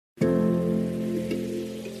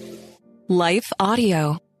Life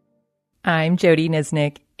Audio. I'm Jody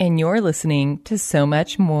Nisnik, and you're listening to So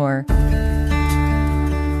Much More.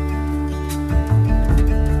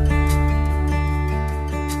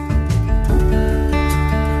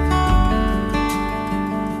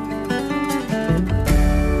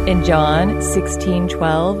 In John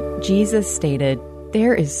 16:12, Jesus stated,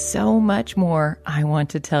 "There is so much more I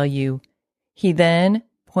want to tell you." He then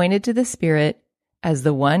pointed to the Spirit as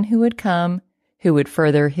the one who would come, who would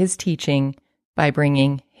further his teaching by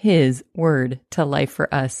bringing his word to life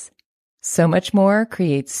for us. So Much More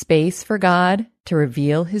creates space for God to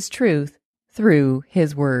reveal his truth through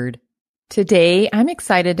his word. Today, I'm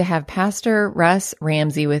excited to have Pastor Russ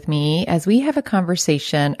Ramsey with me as we have a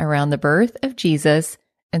conversation around the birth of Jesus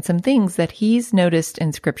and some things that he's noticed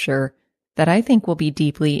in Scripture that I think will be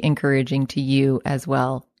deeply encouraging to you as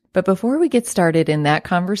well. But before we get started in that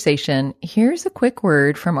conversation, here's a quick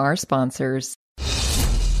word from our sponsors.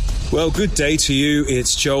 Well, good day to you.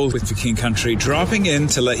 It's Joel with For King Country, dropping in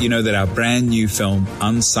to let you know that our brand new film,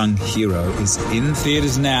 Unsung Hero, is in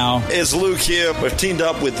theaters now. It's Luke here. We've teamed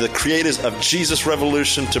up with the creators of Jesus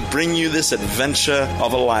Revolution to bring you this adventure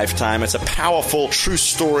of a lifetime. It's a powerful, true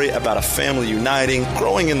story about a family uniting,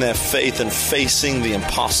 growing in their faith, and facing the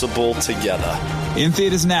impossible together. In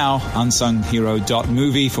theaters now,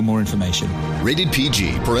 unsunghero.movie for more information. Rated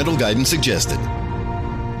PG. Parental guidance suggested.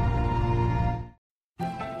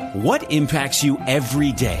 What impacts you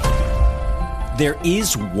every day? There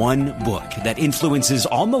is one book that influences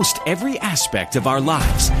almost every aspect of our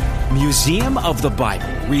lives. Museum of the Bible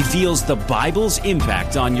reveals the Bible's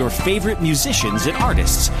impact on your favorite musicians and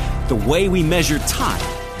artists, the way we measure time,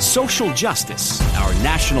 social justice, our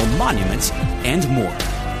national monuments, and more.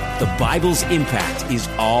 The Bible's impact is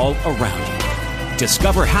all around you.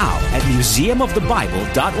 Discover how at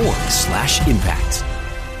museumofthebible.org/impact.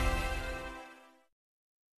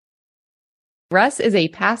 Russ is a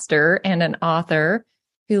pastor and an author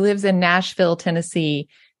who lives in Nashville, Tennessee,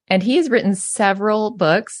 and he has written several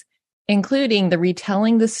books, including the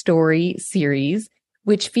Retelling the Story series,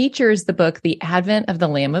 which features the book The Advent of the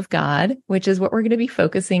Lamb of God, which is what we're going to be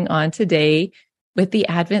focusing on today with the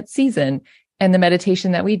Advent season, and the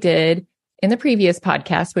meditation that we did in the previous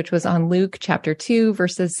podcast, which was on Luke chapter 2,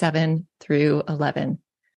 verses 7 through 11.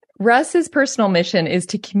 Russ's personal mission is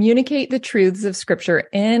to communicate the truths of Scripture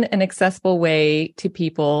in an accessible way to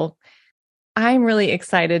people. I'm really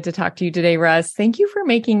excited to talk to you today, Russ. Thank you for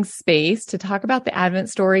making space to talk about the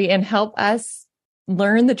Advent story and help us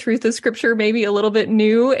learn the truth of Scripture maybe a little bit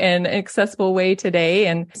new and accessible way today.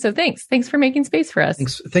 And so thanks for making space for us.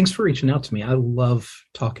 Thanks for reaching out to me. I love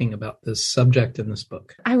talking about this subject in this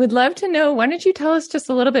book. I would love to know, why don't you tell us just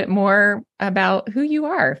a little bit more about who you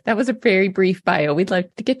are? That was a very brief bio. We'd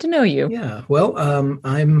like to get to know you. Yeah, well,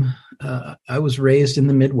 I was raised in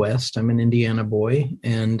the Midwest. I'm an Indiana boy,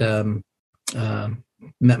 and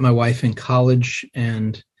met my wife in college,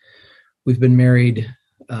 and we've been married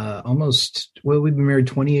we've been married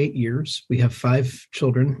 28 years. We have 5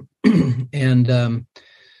 children, and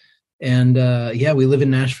we live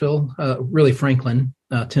in Nashville, really Franklin,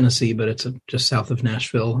 Tennessee, but it's just south of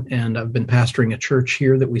Nashville. And I've been pastoring a church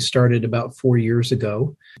here that we started about 4 years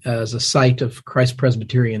ago as a site of Christ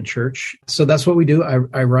Presbyterian Church. So that's what we do. I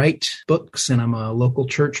write books, and I'm a local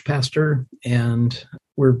church pastor, and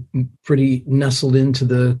we're pretty nestled into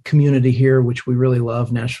the community here, which we really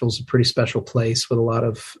love. Nashville's a pretty special place with a lot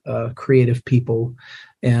of creative people,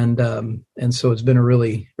 and so it's been a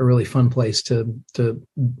really fun place to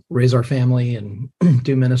raise our family and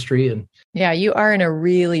do ministry. And yeah, you are in a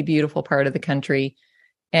really beautiful part of the country,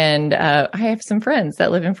 and I have some friends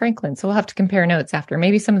that live in Franklin, so we'll have to compare notes after.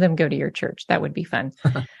 Maybe some of them go to your church. That would be fun.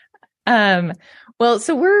 Well,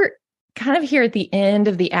 so we're kind of here at the end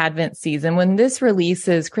of the Advent season. When this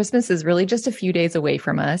releases, Christmas is really just a few days away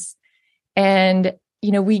from us. And,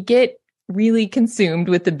 we get really consumed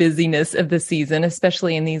with the busyness of the season,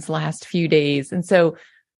 especially in these last few days. And so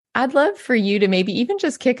I'd love for you to maybe even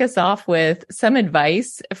just kick us off with some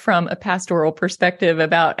advice from a pastoral perspective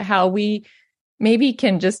about how we maybe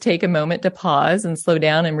can just take a moment to pause and slow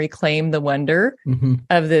down and reclaim the wonder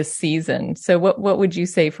of this season. So what would you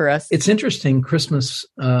say for us? It's interesting. Christmas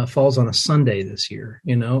falls on a Sunday this year,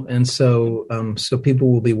 and so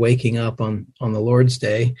people will be waking up on the Lord's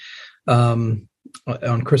Day, on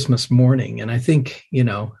Christmas morning. And I think,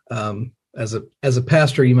 as a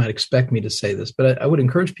pastor, you might expect me to say this, but I would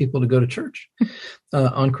encourage people to go to church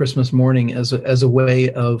on Christmas morning as a way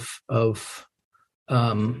of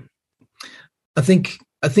I think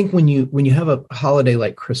when you have a holiday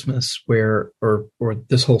like Christmas, or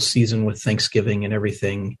this whole season with Thanksgiving and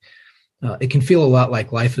everything, it can feel a lot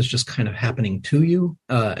like life is just kind of happening to you,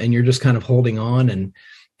 and you're just kind of holding on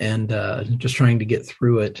and just trying to get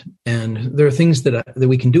through it. And there are things that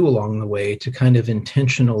we can do along the way to kind of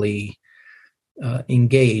intentionally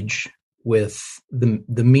engage with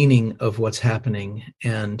the meaning of what's happening.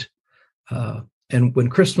 And when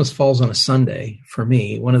Christmas falls on a Sunday, for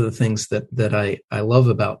me, one of the things that I love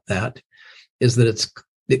about that is that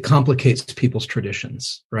it complicates people's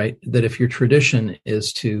traditions, right? That if your tradition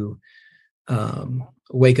is to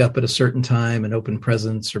wake up at a certain time and open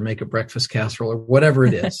presents or make a breakfast casserole or whatever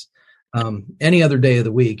it is, any other day of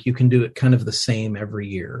the week, you can do it kind of the same every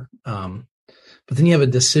year. But then you have a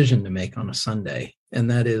decision to make on a Sunday,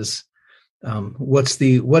 and that is, what's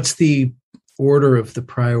the order of the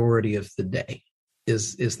priority of the day?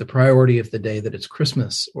 Is the priority of the day that it's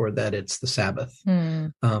Christmas or that it's the Sabbath?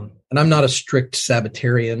 And I'm not a strict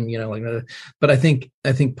Sabbatarian, but I think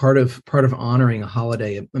part of honoring a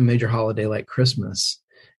holiday, a major holiday like Christmas,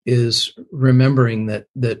 is remembering that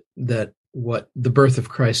what the birth of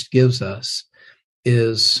Christ gives us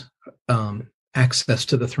is access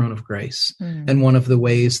to the throne of grace. And one of the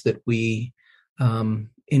ways that we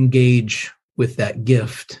engage with that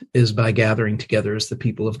gift is by gathering together as the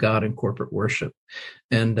people of God in corporate worship.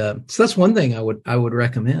 And so that's one thing I would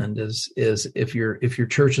recommend is if your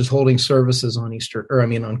church is holding services on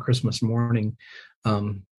on Christmas morning,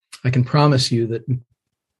 I can promise you that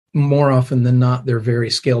more often than not, they're very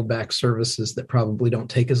scaled back services that probably don't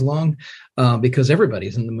take as long, because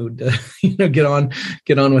everybody's in the mood to get on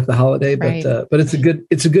with the holiday. Right. But it's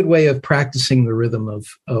a good way of practicing the rhythm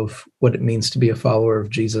of what it means to be a follower of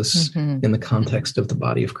Jesus in the context of the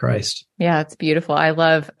body of Christ. Yeah, it's beautiful. I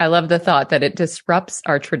love the thought that it disrupts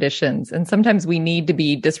our traditions, and sometimes we need to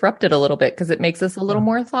be disrupted a little bit because it makes us a little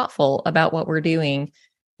more thoughtful about what we're doing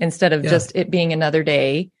instead of just it being another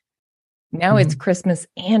day. Now it's Christmas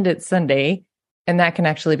and it's Sunday, and that can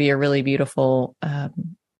actually be a really beautiful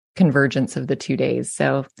convergence of the 2 days.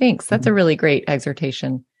 So thanks. That's a really great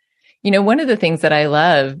exhortation. One of the things that I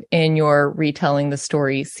love in your Retelling the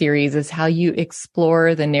Story series is how you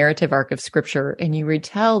explore the narrative arc of Scripture and you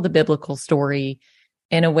retell the biblical story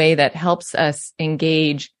in a way that helps us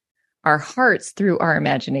engage our hearts through our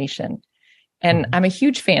imagination. And I'm a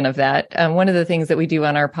huge fan of that. One of the things that we do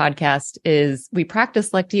on our podcast is we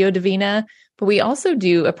practice Lectio Divina, but we also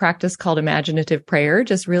do a practice called imaginative prayer,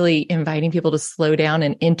 just really inviting people to slow down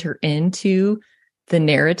and enter into the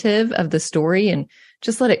narrative of the story and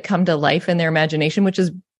just let it come to life in their imagination, which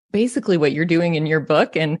is basically what you're doing in your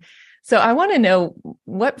book. And so I want to know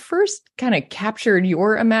what first kind of captured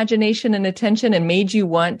your imagination and attention and made you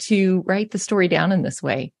want to write the story down in this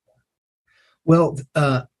way. Well,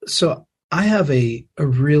 so I have a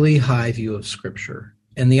really high view of Scripture,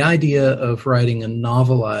 and the idea of writing a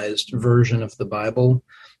novelized version of the Bible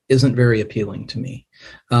isn't very appealing to me.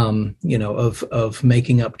 Of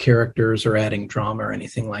making up characters or adding drama or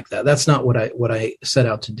anything like that. That's not what I set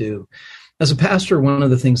out to do. As a pastor, one of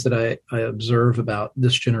the things that I observe about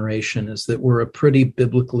this generation is that we're a pretty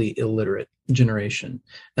biblically illiterate generation.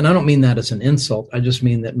 And I don't mean that as an insult. I just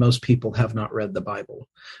mean that most people have not read the Bible.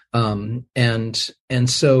 And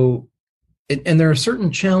there are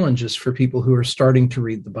certain challenges for people who are starting to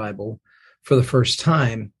read the Bible for the first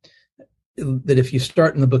time, that if you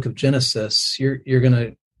start in the book of Genesis,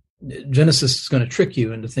 Genesis is going to trick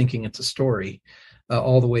you into thinking it's a story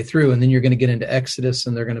all the way through. And then you're going to get into Exodus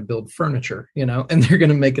and they're going to build furniture, and they're going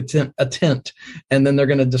to make a tent, and then they're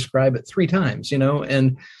going to describe it 3 times,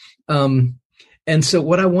 and so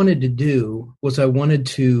what I wanted to do was I wanted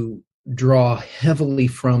to draw heavily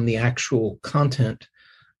from the actual content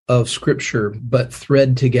of Scripture, but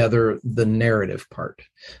thread together the narrative part,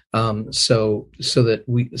 so that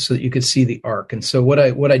you could see the arc. And so what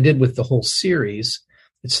I did with the whole series,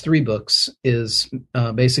 it's 3 books, is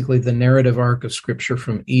basically the narrative arc of Scripture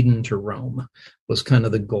from Eden to Rome was kind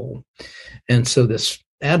of the goal. And so this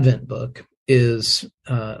Advent book is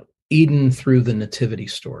Eden through the Nativity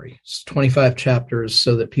story. It's 25 chapters,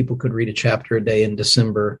 so that people could read a chapter a day in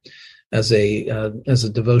December as a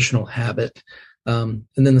devotional habit. And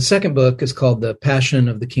then the second book is called The Passion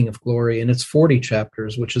of the King of Glory, and it's 40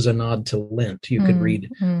 chapters, which is a nod to Lent. You could read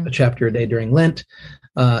a chapter a day during Lent,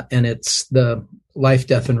 and it's the life,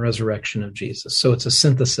 death, and resurrection of Jesus. So it's a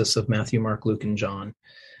synthesis of Matthew, Mark, Luke, and John.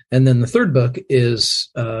 And then the third book is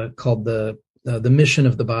called the Mission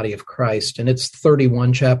of the Body of Christ, and it's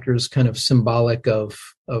 31 chapters, kind of symbolic of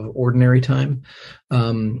ordinary time,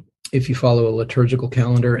 if you follow a liturgical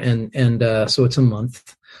calendar, and so it's a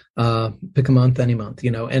month. pick a month, any month,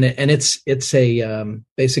 and it's a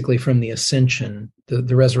basically from the ascension,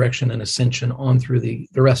 the resurrection and ascension on through the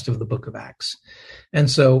rest of the book of Acts. And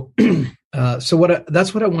so, that's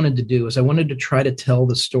what I wanted to do, is I wanted to try to tell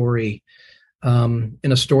the story in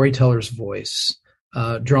a storyteller's voice,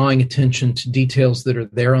 drawing attention to details that are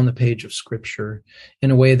there on the page of Scripture in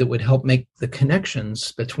a way that would help make the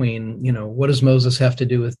connections between, what does Moses have to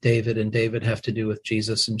do with David, and David have to do with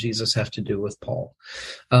Jesus, and Jesus have to do with Paul.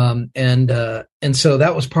 And so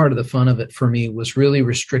that was part of the fun of it for me, was really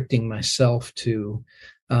restricting myself to,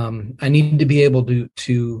 I needed to be able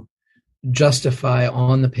to justify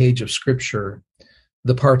on the page of Scripture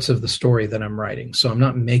the parts of the story that I'm writing. So I'm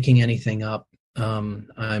not making anything up.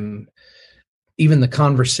 Even the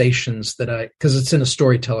conversations that because it's in a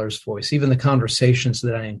storyteller's voice, even the conversations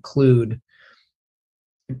that I include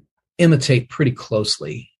imitate pretty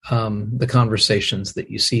closely the conversations that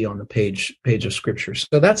you see on the page of Scripture.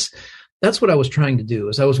 So that's what I was trying to do,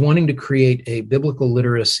 is I was wanting to create a biblical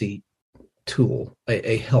literacy tool,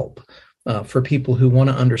 a help for people who want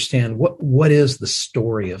to understand what is the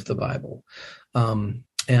story of the Bible.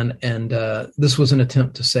 And this was an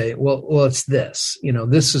attempt to say, well, it's this,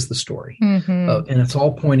 this is the story, and it's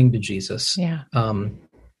all pointing to Jesus. Yeah. Then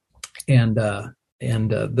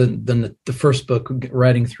the first book,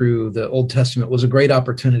 writing through the Old Testament, was a great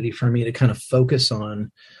opportunity for me to kind of focus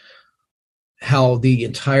on how the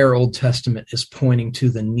entire Old Testament is pointing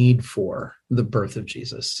to the need for the birth of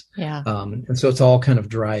Jesus. Yeah. And so it's all kind of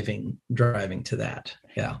driving to that.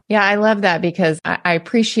 Yeah. Yeah. I love that, because I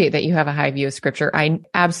appreciate that you have a high view of Scripture. I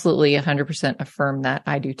absolutely 100% affirm that.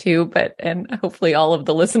 I do too, and hopefully all of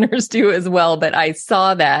the listeners do as well. But I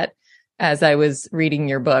saw that as I was reading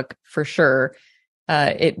your book, for sure.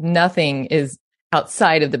 Nothing is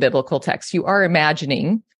outside of the biblical text. You are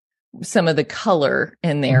imagining some of the color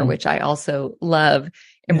in there, which I also love,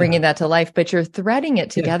 and bringing that to life, but you're threading it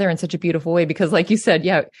together in such a beautiful way, because like you said,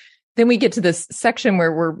 then we get to this section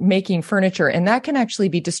where we're making furniture, and that can actually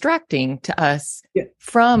be distracting to us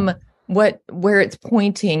from where it's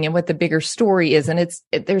pointing and what the bigger story is. And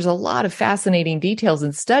there's a lot of fascinating details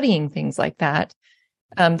in studying things like that,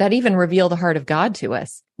 that even reveal the heart of God to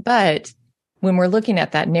us. But when we're looking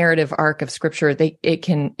at that narrative arc of Scripture, it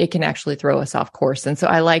can actually throw us off course. And so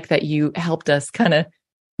I like that you helped us kind of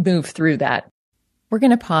move through that. We're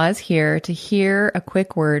going to pause here to hear a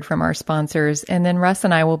quick word from our sponsors, and then Russ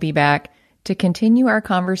and I will be back to continue our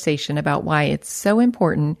conversation about why it's so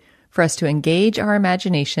important for us to engage our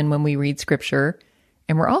imagination when we read Scripture.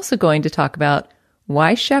 And we're also going to talk about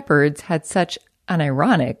why shepherds had such an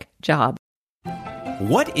ironic job.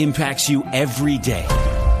 What impacts you every day?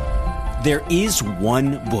 There is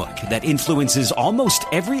one book that influences almost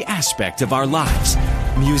every aspect of our lives.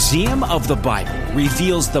 Museum of the Bible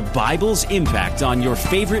reveals the Bible's impact on your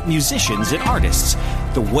favorite musicians and artists,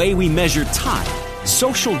 the way we measure time,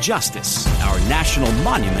 social justice, our national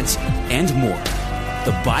monuments, and more.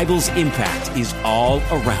 The Bible's impact is all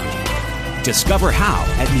around you. Discover how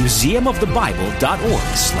at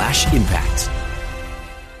museumofthebible.org/impact.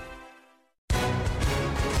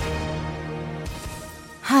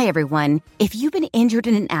 Hi, everyone. If you've been injured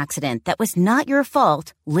in an accident that was not your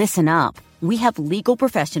fault, listen up. We have legal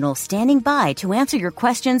professionals standing by to answer your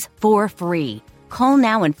questions for free. Call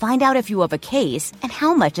now and find out if you have a case and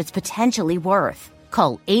how much it's potentially worth.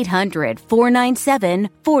 Call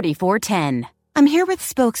 800-497-4410. I'm here with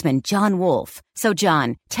spokesman John Wolf. So,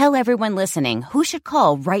 John, tell everyone listening who should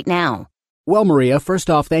call right now. Well, Maria, first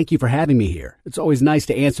off, thank you for having me here. It's always nice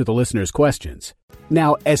to answer the listeners' questions.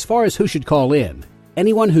 Now, as far as who should call in,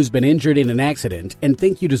 anyone who's been injured in an accident and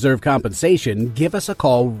think you deserve compensation, give us a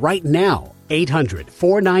call right now.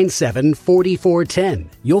 800-497-4410.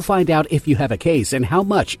 You'll find out if you have a case and how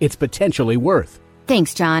much it's potentially worth.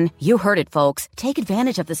 Thanks, John. You heard it, folks. Take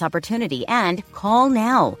advantage of this opportunity and call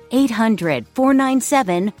now.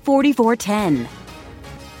 800-497-4410.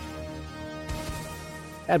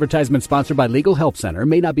 Advertisement sponsored by Legal Help Center.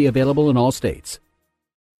 May not be available in all states.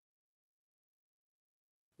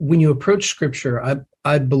 When you approach Scripture,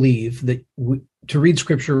 I believe that to read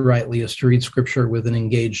Scripture rightly is to read Scripture with an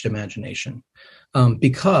engaged imagination,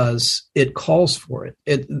 because it calls for it.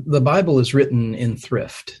 The Bible is written in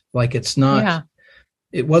thrift. Like, it's not. Yeah.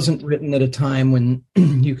 It wasn't written at a time when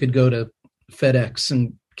you could go to FedEx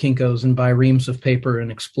and Kinko's and buy reams of paper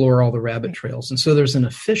and explore all the rabbit trails. And so there's an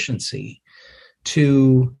efficiency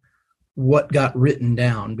to what got written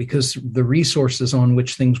down, because the resources on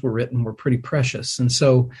which things were written were pretty precious. And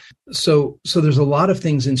so there's a lot of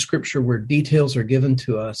things in Scripture where details are given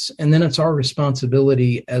to us, and then it's our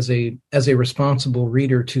responsibility as a responsible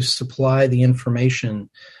reader to supply the information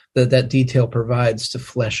that detail provides to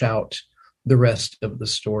flesh out the rest of the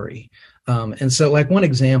story. And so, like, one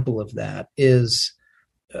example of that is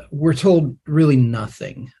we're told really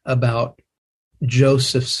nothing about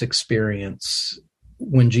Joseph's experience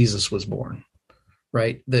when Jesus was born,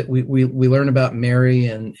 right? That we learn about Mary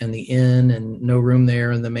and the inn and no room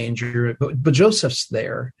there in the manger, but Joseph's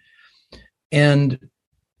there.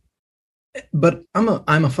 But I'm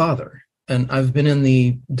a father, and I've been in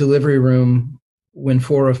the delivery room when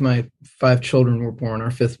 4 of my 5 children were born. Our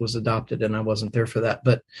 5th was adopted, and I wasn't there for that.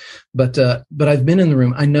 But I've been in the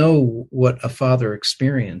room. I know what a father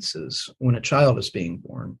experiences when a child is being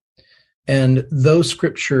born. And though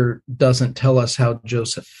Scripture doesn't tell us how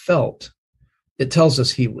Joseph felt, it tells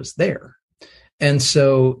us he was there. And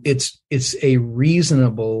so it's a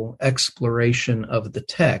reasonable exploration of the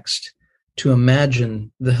text to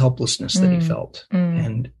imagine the helplessness that he felt,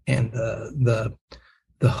 and the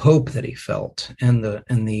hope that he felt, and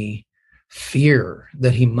the fear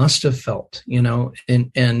that he must have felt, and the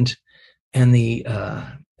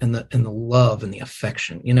love and the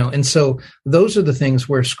affection, and so those are the things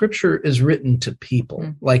where Scripture is written to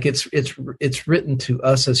people. Like it's written to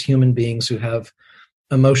us as human beings who have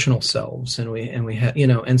emotional selves, and we have,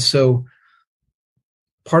 and so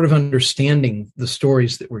part of understanding the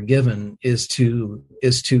stories that we're given is to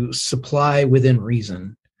supply within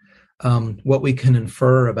reason what we can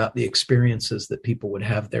infer about the experiences that people would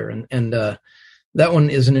have there, and that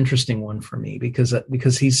one is an interesting one for me because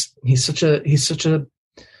he's such a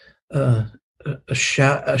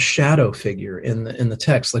shadow figure in the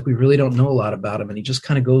text. Like, we really don't know a lot about him, and he just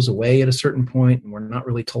kind of goes away at a certain point, and we're not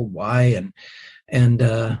really told why, and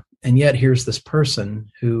yet here's this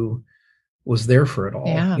person who was there for it all.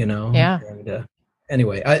 Yeah. And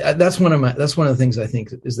anyway, that's one of the things I think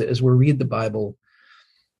is that as we read the Bible,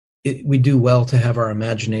 we do well to have our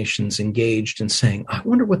imaginations engaged in saying, I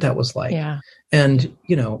wonder what that was like. Yeah. And,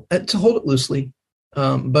 to hold it loosely,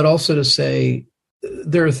 but also to say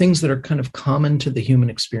there are things that are kind of common to the human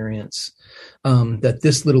experience, that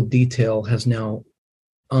this little detail has now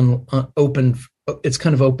opened. It's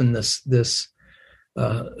kind of opened this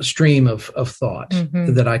stream of thought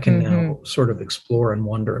that I can now sort of explore and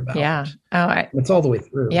wonder about. Yeah. It's all the way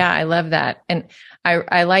through. Yeah. I love that. And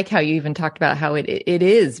I like how you even talked about how it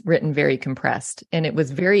is written very compressed, and it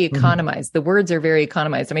was very economized. The words are very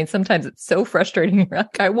economized. I mean, sometimes it's so frustrating. You're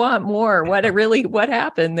like, I want more. What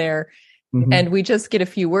happened there? And we just get a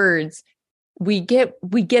few words. We get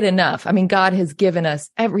enough. I mean, God has given us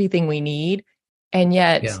everything we need, and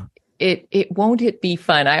yet won't it be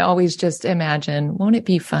fun? I always just imagine, won't it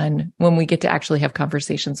be fun when we get to actually have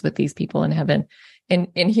conversations with these people in heaven and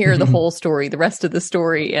hear the whole story, the rest of the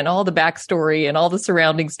story, and all the backstory and all the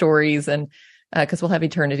surrounding stories, and because we'll have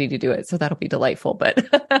eternity to do it. So that'll be delightful.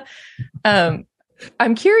 But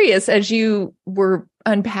I'm curious, as you were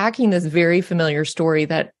unpacking this very familiar story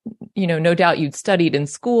that, no doubt you'd studied in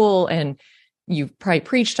school and you've probably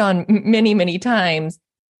preached on many, many times,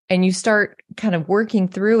 and you start kind of working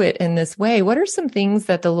through it in this way, what are some things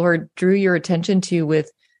that the Lord drew your attention to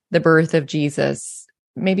with the birth of Jesus?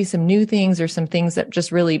 Maybe some new things, or some things that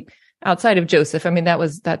just really outside of Joseph. I mean,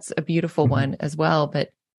 that's a beautiful one as well. But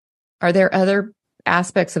are there other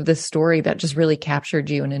aspects of this story that just really captured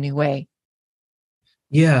you in a new way?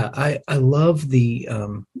 Yeah, I love the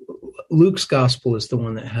Luke's gospel is the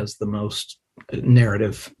one that has the most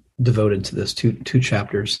narrative devoted to this, two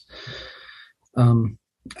chapters.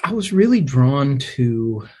 I was really drawn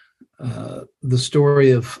to the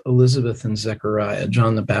story of Elizabeth and Zechariah,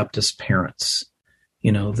 John the Baptist's parents.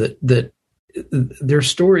 That their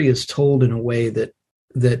story is told in a way that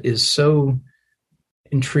is so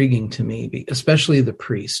intriguing to me, especially the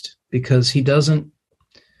priest, because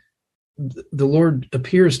the Lord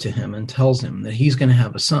appears to him and tells him that he's going to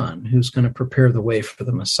have a son who's going to prepare the way for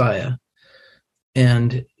the Messiah.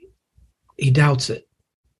 And he doubts it.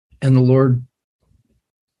 And the Lord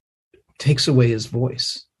takes away his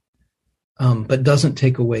voice, but doesn't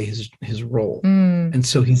take away his role. And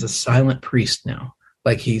so he's a silent priest now.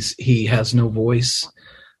 Like he has no voice,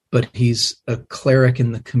 but he's a cleric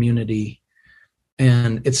in the community.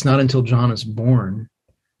 And it's not until John is born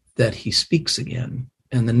that he speaks again.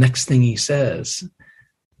 And the next thing he says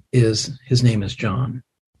is his name is John,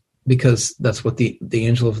 because that's what the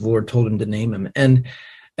angel of the Lord told him to name him. And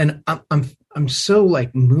I'm so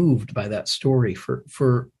like moved by that story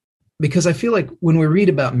because I feel like when we read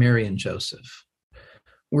about Mary and Joseph,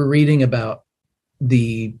 we're reading about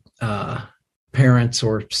the parents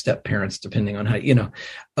or step parents, depending on how,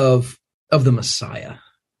 of the Messiah.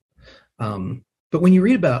 But when you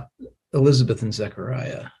read about Elizabeth and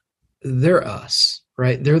Zechariah, they're us,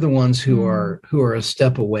 right? They're the ones who are a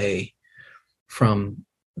step away from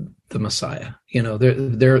the Messiah. You know,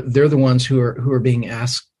 they're the ones who are being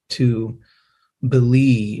asked to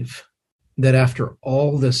believe that after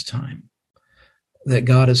all this time, that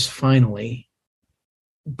God is finally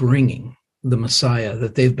bringing the Messiah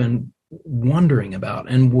that they've been wondering about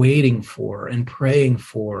and waiting for and praying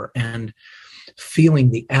for and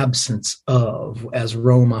feeling the absence of as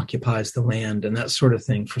Rome occupies the land and that sort of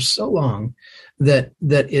thing for so long that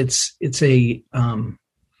it's a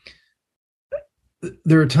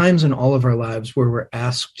there are times in all of our lives where we're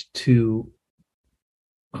asked to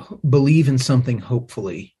believe in something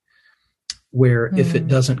hopefully, where if it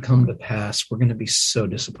doesn't come to pass, we're going to be so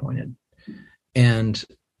disappointed. And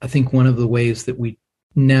I think one of the ways that we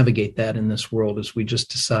navigate that in this world is we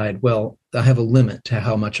just decide, well, I have a limit to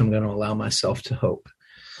how much I'm going to allow myself to hope.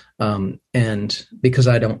 And because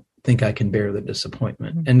I don't think I can bear the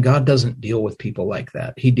disappointment. And God doesn't deal with people like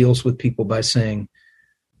that. He deals with people by saying,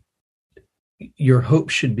 your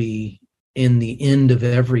hope should be in the end of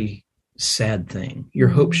every sad thing. Your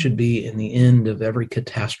hope should be in the end of every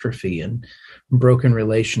catastrophe and broken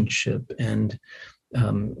relationship and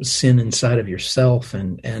sin inside of yourself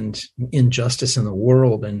and injustice in the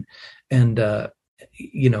world and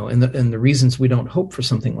you know, and the reasons we don't hope for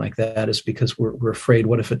something like that is because we're afraid,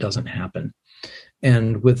 what if it doesn't happen?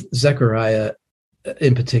 And with Zechariah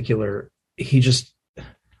in particular,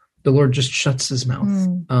 the Lord just shuts his mouth.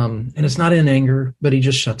 And it's not in anger, but he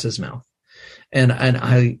just shuts his mouth. And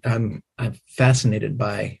I'm fascinated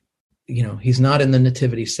by, you know, he's not in the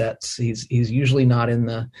nativity sets. He's usually not in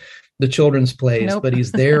the children's plays, but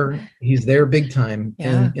he's there big time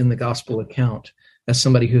in the gospel account as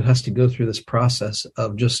somebody who has to go through this process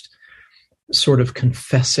of just sort of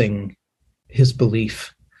confessing his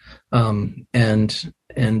belief. And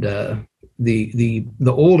the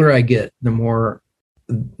older I get, the more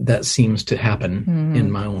that seems to happen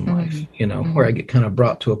in my own life, you know, where I get kind of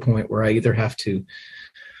brought to a point where I either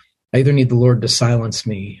need the Lord to silence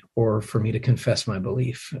me or for me to confess my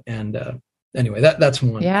belief. And anyway, that's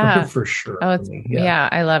one for sure. Oh, for me.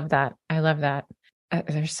 I love that.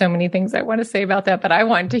 There's so many things I want to say about that, but I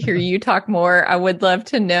want to hear you talk more. I would love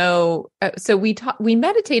to know. So we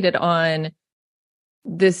meditated on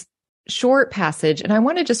this short passage, and I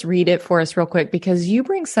want to just read it for us real quick because you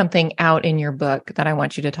bring something out in your book that I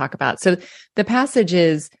want you to talk about. So the passage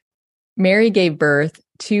is, Mary gave birth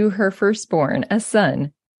to her firstborn, a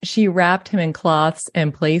son. She wrapped him in cloths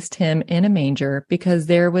and placed him in a manger because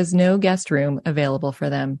there was no guest room available for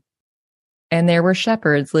them. And there were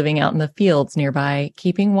shepherds living out in the fields nearby,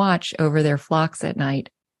 keeping watch over their flocks at night.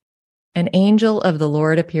 An angel of the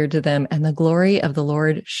Lord appeared to them, and the glory of the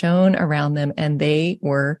Lord shone around them, and they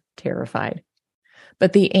were terrified.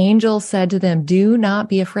 But the angel said to them, "Do not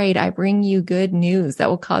be afraid. I bring you good news that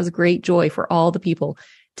will cause great joy for all the people.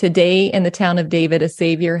 Today in the town of David, a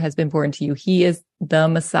Savior has been born to you. He is the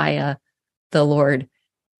Messiah, the Lord."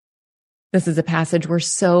 This is a passage we're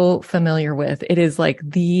so familiar with. It is like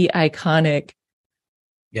the iconic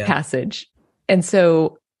passage. And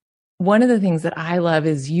so one of the things that I love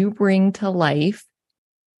is you bring to life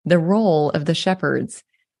the role of the shepherds.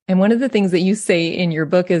 And one of the things that you say in your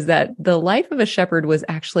book is that the life of a shepherd was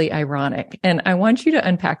actually ironic. And I want you to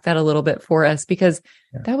unpack that a little bit for us, because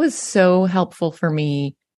that was so helpful for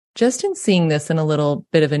me just in seeing this in a little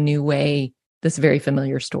bit of a new way, this very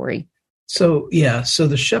familiar story. So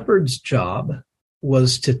the shepherd's job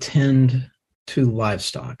was to tend to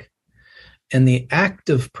livestock. And the act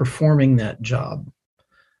of performing that job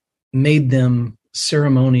made them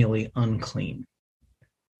ceremonially unclean.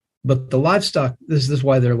 But the livestock, this is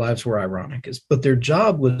why their lives were ironic, but their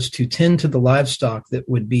job was to tend to the livestock that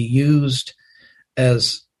would be used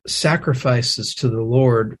as sacrifices to the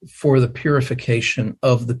Lord for the purification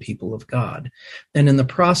of the people of God. And in the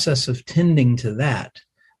process of tending to that,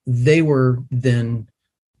 they were then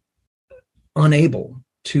unable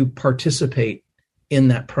to participate in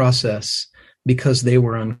that process because they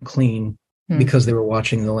were unclean, because they were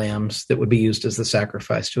watching the lambs that would be used as the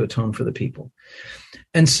sacrifice to atone for the people.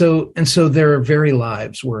 And so their very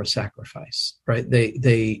lives were a sacrifice, right?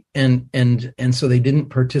 And so they didn't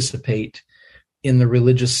participate in the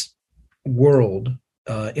religious world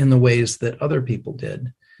in the ways that other people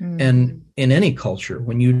did. And in any culture,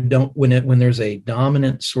 when there's a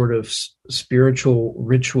dominant sort of spiritual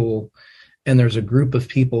ritual and there's a group of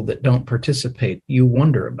people that don't participate, you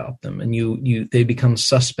wonder about them, and they become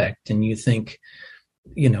suspect, and you think,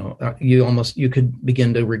 you could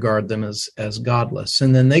begin to regard them as godless,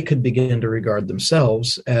 and then they could begin to regard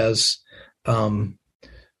themselves as in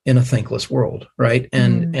a thankless world, right?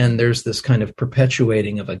 And there's this kind of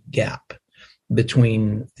perpetuating of a gap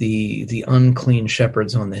between the unclean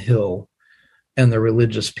shepherds on the hill and the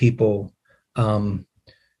religious people,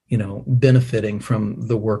 benefiting from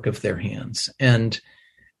the work of their hands. And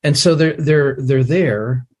so they're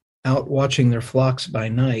there out watching their flocks by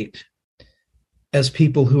night as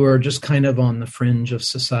people who are just kind of on the fringe of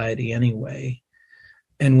society anyway.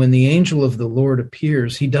 And when the angel of the Lord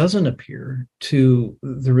appears, he doesn't appear to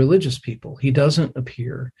the religious people. He doesn't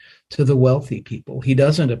appear to the wealthy people. He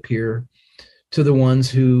doesn't appear to the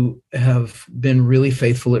ones who have been really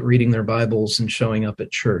faithful at reading their Bibles and showing up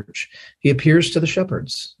at church. He appears to the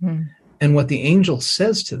shepherds. Mm. And what the angel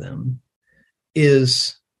says to them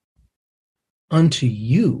is, unto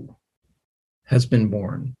you has been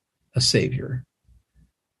born a Savior,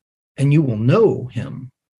 and you will know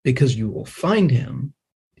him because you will find him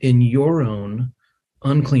in your own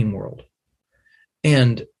unclean world.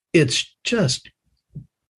 And it's just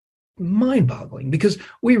mind-boggling, because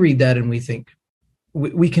we read that and we think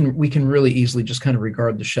we can really easily just kind of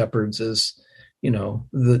regard the shepherds as,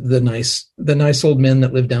 the nice old men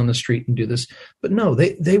that live down the street and do this. But no,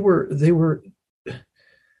 they were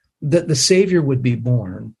that the Savior would be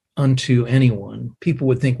born unto anyone. People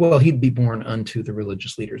would think, well, he'd be born unto the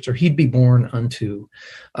religious leaders, or he'd be born unto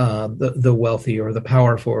the wealthy or the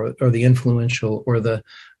powerful or the influential or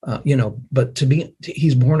but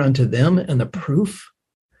he's born unto them. And the proof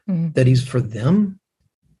that he's for them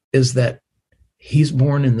is that he's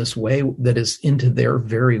born in this way that is into their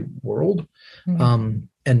very world, and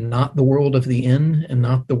not the world of the inn, and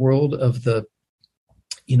not the world of the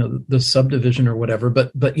subdivision or whatever,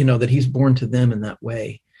 but that he's born to them in that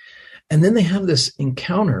way. And then they have this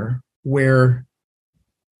encounter where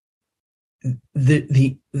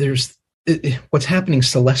there's what's happening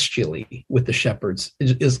celestially with the shepherds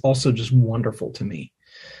is also just wonderful to me,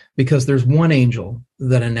 because there's one angel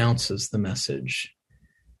that announces the message,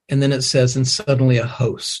 and then it says, and suddenly a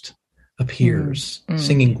host appears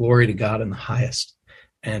singing glory to God in the highest.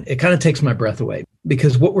 And it kind of takes my breath away,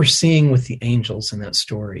 because what we're seeing with the angels in that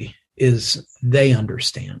story is they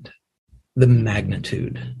understand the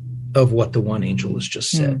magnitude of what the one angel has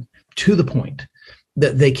just said, to the point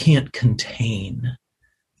that they can't contain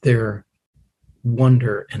their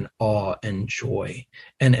wonder and awe and joy.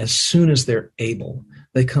 And as soon as they're able,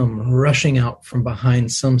 they come rushing out from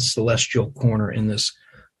behind some celestial corner in this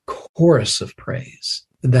chorus of praise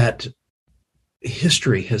that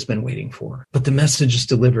history has been waiting for. But the message is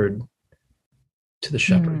delivered to the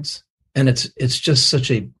shepherds. And it's just such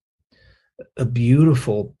a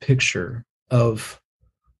beautiful picture of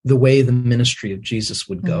the way the ministry of Jesus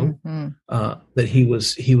would go, that he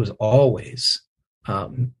was always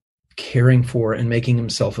caring for and making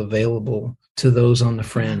himself available to those on the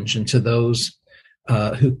fringe and to those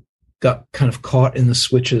who got kind of caught in the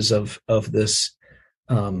switches of this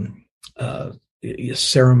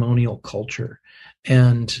ceremonial culture.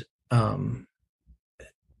 And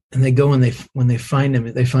they go and when they find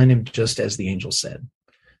him just as the angel said,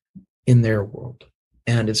 in their world.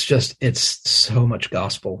 And it's so much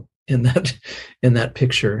gospel in that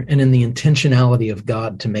picture, and in the intentionality of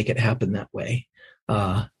God to make it happen that way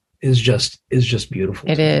is just beautiful.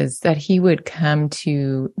 It is, that he would come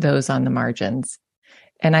to those on the margins.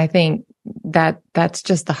 And I think that's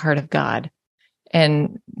just the heart of God.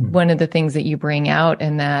 And one of the things that you bring out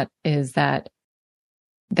in that is that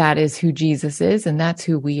is who Jesus is, and that's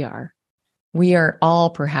who we are. We are all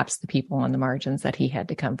perhaps the people on the margins that he had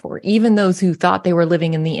to come for. Even those who thought they were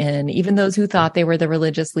living in the inn, even those who thought they were the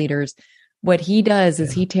religious leaders. What he does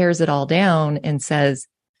is he tears it all down and says,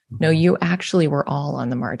 no, you actually were all on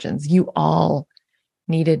the margins. You all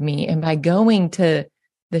needed me. And by going to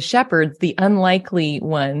the shepherds, the unlikely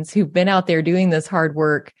ones who've been out there doing this hard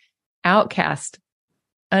work, outcast,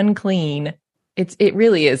 unclean, it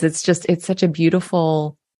really is. It's such a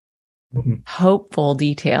beautiful, hopeful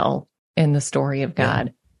detail in the story of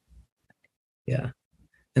God. Yeah.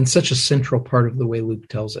 And such a central part of the way Luke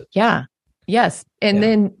tells it. Yeah. Yes. And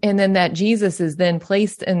then that Jesus is then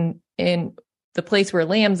placed in the place where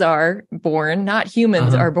lambs are born, not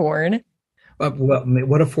humans are born. Well,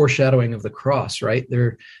 what a foreshadowing of the cross, right?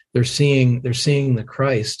 They're seeing the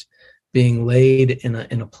Christ being laid in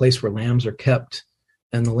a place where lambs are kept,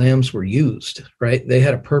 and the lambs were used, right? They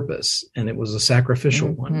had a purpose, and it was a sacrificial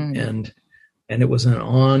one. And it was an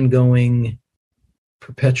ongoing,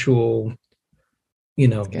 perpetual,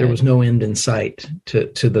 there was no end in sight to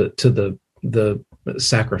the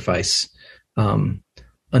sacrifice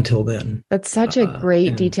until then. That's such a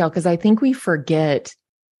great detail, because I think we forget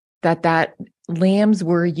that lambs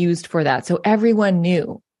were used for that. So everyone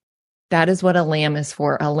knew that is what a lamb is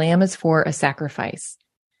for. A lamb is for a sacrifice.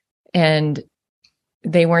 And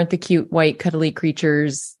they weren't the cute, white, cuddly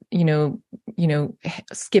creatures,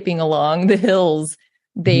 skipping along the hills.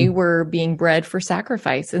 They were being bred for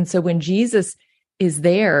sacrifice. And so when Jesus is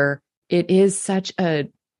there, it is such a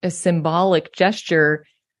symbolic gesture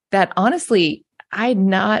that honestly, I'd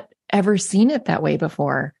not ever seen it that way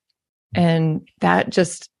before. And that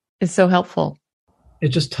just is so helpful. It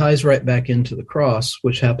just ties right back into the cross,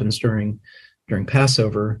 which happens during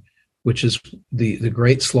Passover, which is the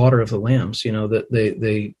great slaughter of the lambs. That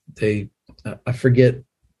they I forget.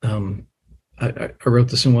 I wrote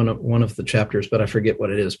this in one of the chapters, but I forget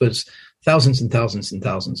what it is. But it's thousands and thousands and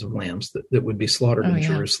thousands of lambs that would be slaughtered in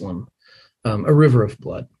Jerusalem, a river of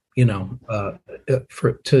blood.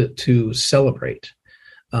 To celebrate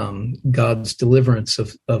God's deliverance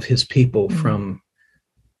of His people from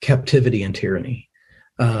captivity and tyranny,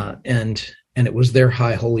 and it was their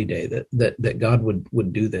high holy day that God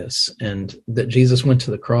would do this, and that Jesus went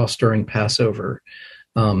to the cross during Passover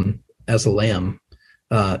as a lamb.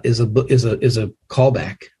 Is a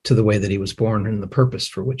callback to the way that He was born and the purpose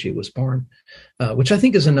for which He was born, which I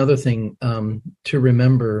think is another thing to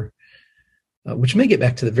remember, which may get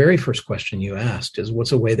back to the very first question you asked, is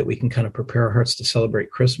what's a way that we can kind of prepare our hearts to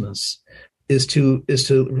celebrate Christmas, is to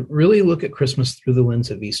really look at Christmas through the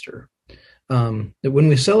lens of Easter. That when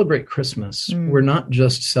we celebrate Christmas, we're not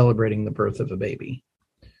just celebrating the birth of a baby.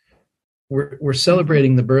 We're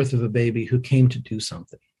celebrating the birth of a baby who came to do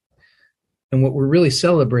something. And what we're really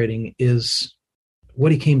celebrating is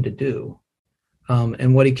what He came to do,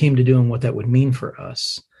 and what He came to do and what that would mean for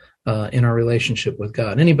us in our relationship with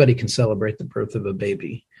God. Anybody can celebrate the birth of a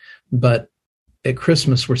baby, but at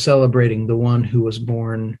Christmas, we're celebrating the one who was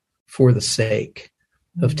born for the sake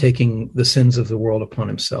of taking the sins of the world upon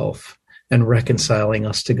Himself and reconciling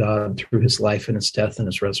us to God through His life and His death and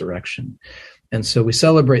His resurrection. And so we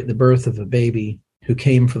celebrate the birth of a baby who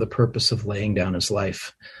came for the purpose of laying down His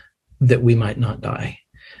life that we might not die.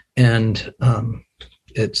 And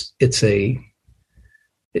it's a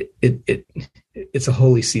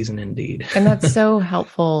holy season indeed. And that's so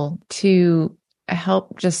helpful to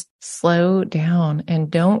help just slow down and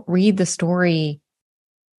don't read the story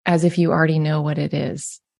as if you already know what it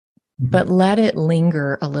is, but let it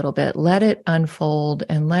linger a little bit, let it unfold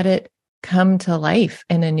and let it come to life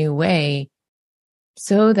in a new way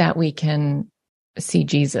so that we can see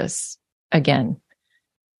Jesus again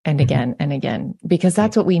and again and again, because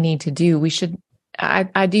that's what we need to do. We should,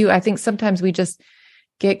 I think sometimes we just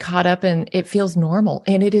get caught up in, it feels normal,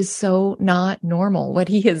 and it is so not normal what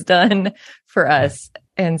He has done for us.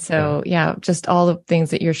 And so, just all the things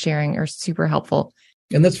that you're sharing are super helpful.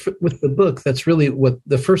 And that's with the book, that's really what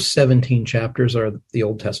the first 17 chapters are, the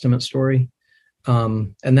Old Testament story.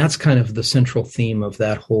 And that's kind of the central theme of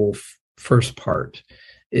that whole first part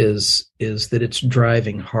is that it's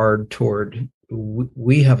driving hard toward,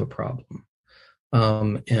 we have a problem,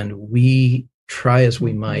 and we try as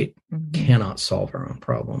we might, cannot solve our own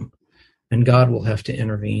problem, and God will have to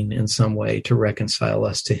intervene in some way to reconcile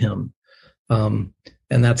us to Him.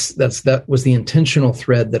 And that was the intentional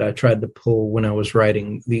thread that I tried to pull when I was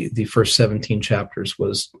writing the first 17 chapters,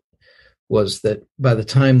 was that by the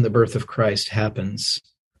time the birth of Christ happens,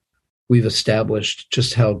 we've established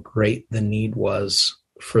just how great the need was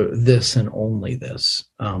for this and only this.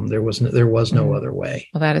 There was no other way.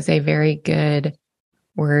 Well, that is a very good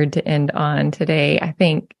word to end on today. I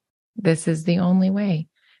think this is the only way,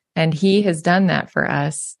 and He has done that for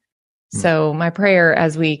us. So my prayer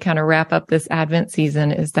as we kind of wrap up this Advent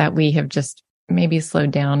season is that we have just maybe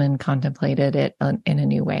slowed down and contemplated it in a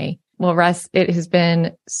new way. Well, Russ, it has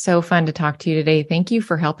been so fun to talk to you today. Thank you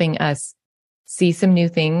for helping us see some new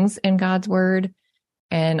things in God's Word.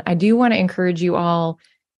 And I do want to encourage you all,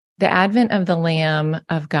 the Advent of the Lamb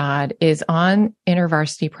of God is on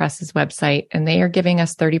InterVarsity Press's website, and they are giving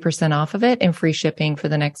us 30% off of it and free shipping for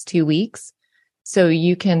the next 2 weeks. So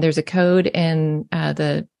there's a code in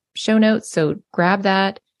the show notes. So grab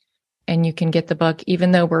that and you can get the book.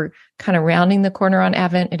 Even though we're kind of rounding the corner on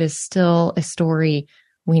Advent, it is still a story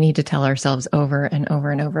we need to tell ourselves over and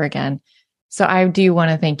over and over again. So I do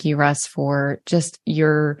want to thank you, Russ, for just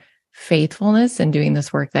your faithfulness in doing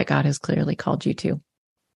this work that God has clearly called you to.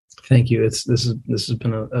 Thank you. This has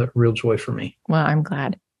been a real joy for me. Well, I'm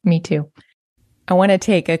glad. Me too. I want to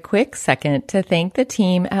take a quick second to thank the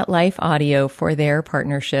team at Life Audio for their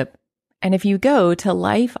partnership. And if you go to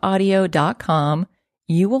lifeaudio.com,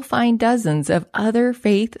 you will find dozens of other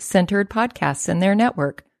faith-centered podcasts in their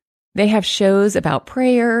network. They have shows about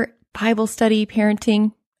prayer, Bible study,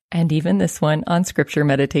 parenting, and even this one on scripture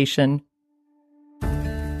meditation.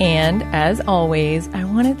 And as always, I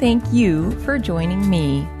want to thank you for joining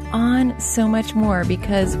me on so much more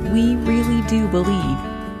because we really do believe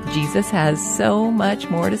Jesus has so much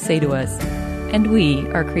more to say to us, and we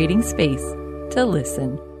are creating space to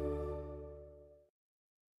listen.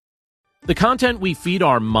 The content we feed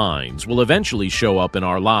our minds will eventually show up in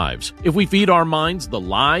our lives. If we feed our minds the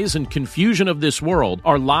lies and confusion of this world,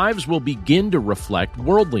 our lives will begin to reflect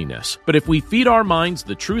worldliness. But if we feed our minds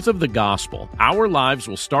the truth of the gospel, our lives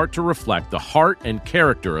will start to reflect the heart and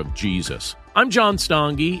character of Jesus. I'm John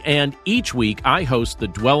Stange, and each week I host the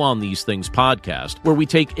Dwell on These Things podcast, where we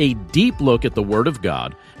take a deep look at the Word of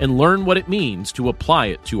God and learn what it means to apply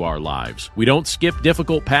it to our lives. We don't skip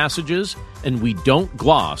difficult passages, and we don't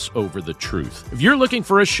gloss over the truth. If you're looking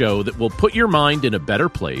for a show that will put your mind in a better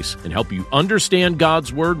place and help you understand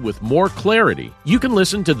God's Word with more clarity, you can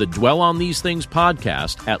listen to the Dwell on These Things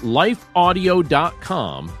podcast at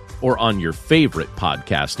lifeaudio.com or on your favorite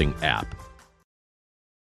podcasting app.